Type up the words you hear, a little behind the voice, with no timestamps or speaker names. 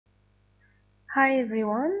Hi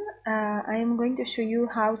everyone, I am going to show you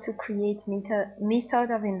how to create method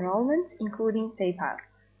of enrollment including PayPal.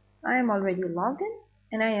 I am already logged in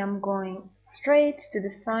and I am going straight to the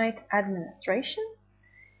site administration,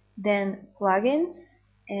 then plugins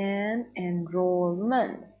and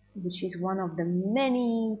enrollments, which is one of the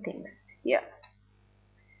many things here.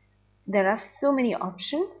 There are so many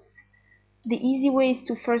options. The easy way is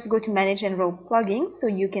to first go to manage enroll plugins so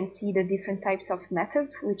you can see the different types of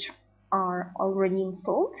methods which are already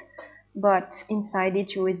installed, but inside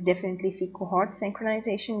it you will definitely see cohort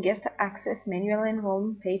synchronization, guest access, manual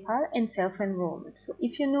enrollment, PayPal, and self-enrollment. So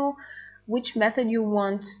if you know which method you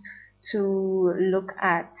want to look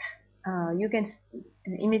at, you can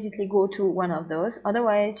immediately go to one of those.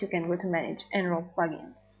 Otherwise, you can go to manage enroll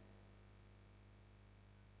plugins.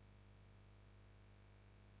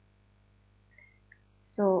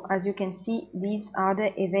 So as you can see, these are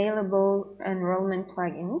the available enrollment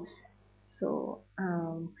plugins. So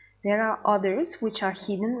there are others which are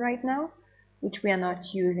hidden right now, which we are not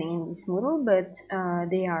using in this Moodle, but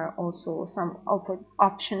there are also some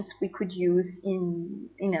options we could use in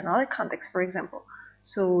another context, for example.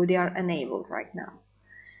 So they are enabled right now.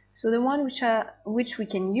 So the one which we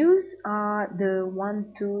can use are the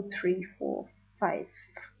 1, 2, 3, 4, 5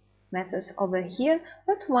 methods over here,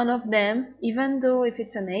 but one of them, even though if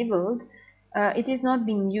it's enabled, it is not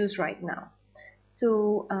being used right now.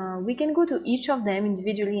 So we can go to each of them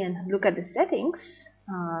individually and look at the settings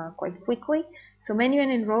quite quickly. So manual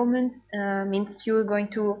enrollments means you're going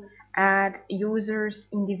to add users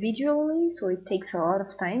individually, so it takes a lot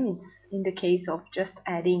of time. It's in the case of just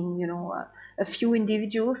adding, a few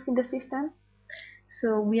individuals in the system.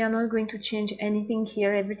 So we are not going to change anything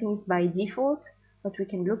here. Everything is by default, but we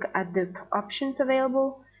can look at the options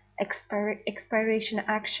available. Expiration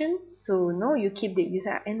action. So no, you keep the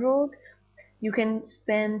user enrolled. You can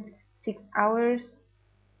spend 6 hours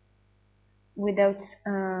without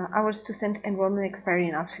hours to send enrollment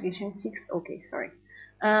expiry notification. 6, okay, sorry.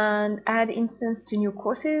 And add instance to new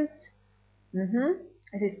courses.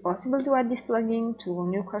 It is possible to add this plugin to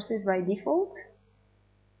new courses by default.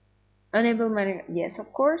 Enable manual, yes,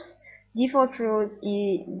 of course. Default role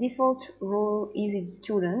is a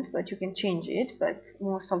student, but you can change it, but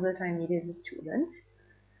most of the time it is a student.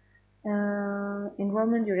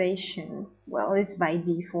 Enrollment duration, well, it's by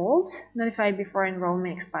default. Notified before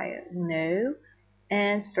enrollment expires, no.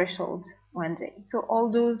 And threshold, 1 day. So all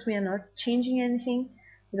those, we are not changing anything.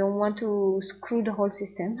 We don't want to screw the whole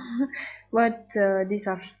system, but these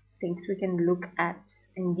are things we can look at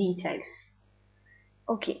in details.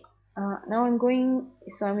 Okay, now I'm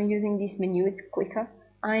using this menu, it's quicker.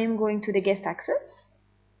 I am going to the guest access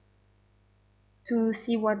to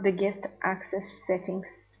see what the guest access settings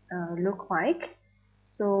look like.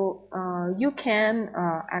 So you can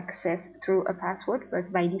access through a password,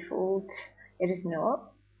 but by default it is no.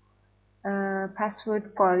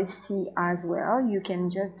 Password policy as well. You can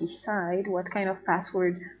just decide what kind of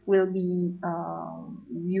password will be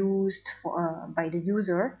used by the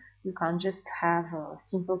user. You can't just have a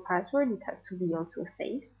simple password, it has to be also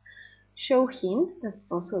safe. Show hints,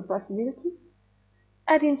 that's also a possibility.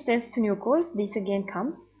 Add instance to new course, this again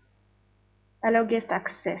comes. Allow guest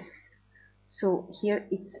access. So here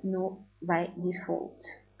it's no by default.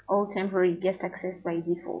 All temporary guest access by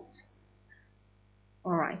default.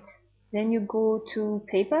 Alright, then you go to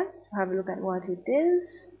paper to have a look at what it is.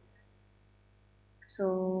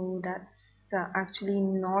 So that's actually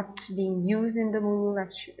not being used in the Moodle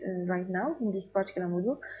right now, in this particular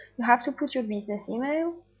Moodle. You have to put your business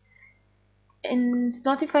email and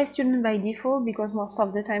notify student by default, because most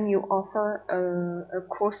of the time you offer a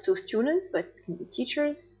course to students, but it can be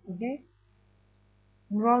teachers. Okay.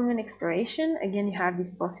 Enrollment expiration, again you have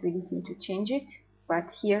this possibility to change it,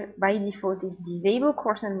 but here by default is disable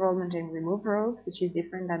course enrollment and remove roles, which is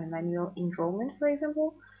different than a manual enrollment, for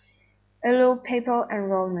example. Allow PayPal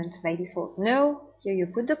enrollment by default, no. Here you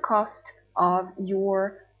put the cost of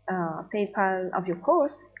your PayPal of your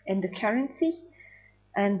course and the currency,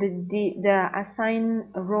 and the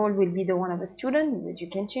assigned role will be the one of a student, but you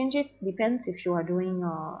can change it. Depends, if you are doing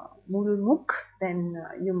a Moodle MOOC, then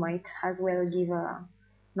you might as well give a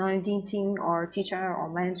non-teaching or teacher or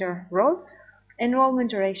manager role.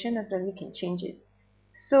 Enrollment duration as well, you can change it.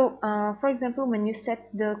 So for example, when you set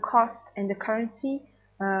the cost and the currency,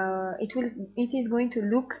 it is going to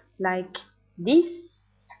look like this.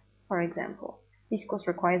 For example, this course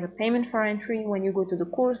requires a payment for entry. When you go to the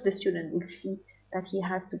course, the student will see that he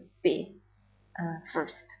has to pay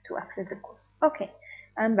first to access the course. Okay,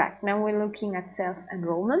 I'm back. Now we're looking at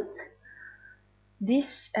self-enrollment.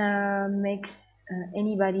 This makes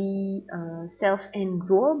anybody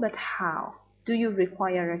self-enroll, but how? do you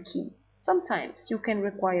require a key? Sometimes you can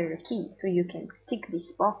require a key, so you can tick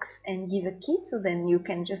this box and give a key, so then you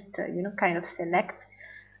can just kind of select,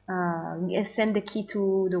 send the key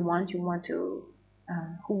to the one you want to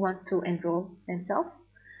who wants to enroll themselves.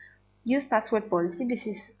 Use password policy. This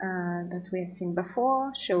is that we have seen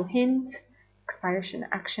before. Show hint. Expiration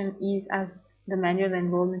action is as the manual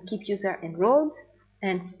enrollment keep user enrolled,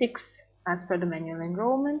 and 6 as per the manual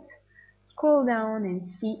enrollment. Scroll down and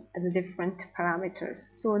see the different parameters.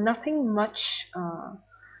 So nothing much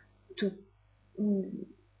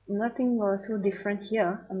nothing so different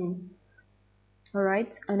here.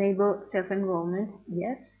 Alright, enable self-enrollment,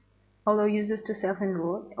 yes. Allow users to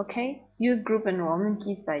self-enroll, okay. Use group enrollment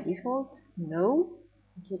keys by default, no.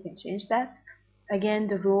 You can change that. Again,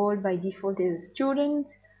 the role by default is student.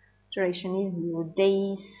 Duration is 0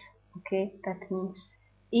 days, okay. That means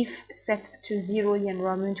if set to 0, the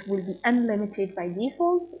enrollment will be unlimited by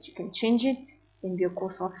default, but you can change it. It can be a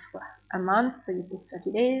course of a month, so you put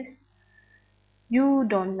 30 days. You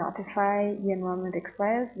don't notify the enrollment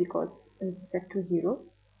expires because it's set to 0.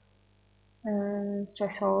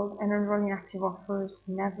 Threshold and enrolling active offers,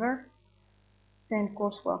 never. Send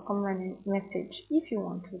course welcome message if you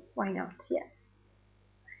want to. Why not? Yes.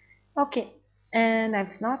 Okay, and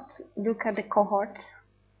I've not looked at the cohort.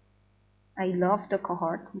 I love the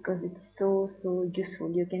cohort because it's so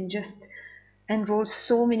useful. You can just enroll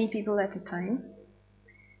so many people at a time.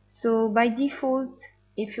 So by default,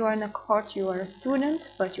 if you are in a cohort, you are a student,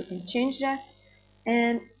 but you can change that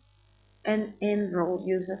and enroll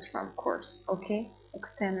users from course. Okay,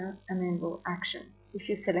 external and enroll action. If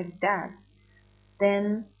you select that,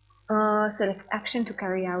 then select action to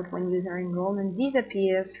carry out when user enrollment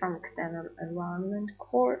disappears from external enrollment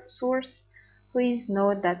source. Please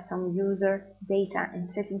note that some user data and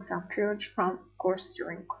settings are purged from course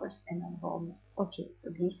during course and enrollment. Okay, so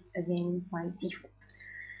this again is my default.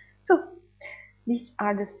 So these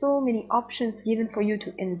are the so many options given for you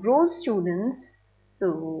to enroll students.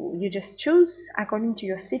 So you just choose according to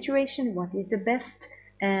your situation what is the best,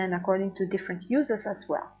 and according to different users as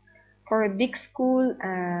well. For a big school,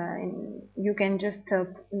 you can just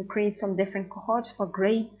create some different cohorts for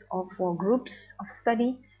grades or for groups of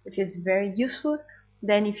study, which is very useful.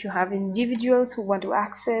 Then if you have individuals who want to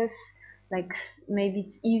access, like maybe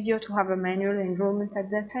it's easier to have a manual enrollment at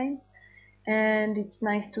that time. And it's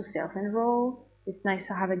nice to self-enroll. It's nice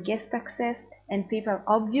to have a guest access, and people,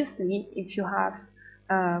 obviously, if you have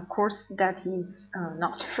a course that is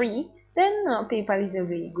not free, then PayPal is a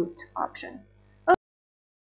really good option.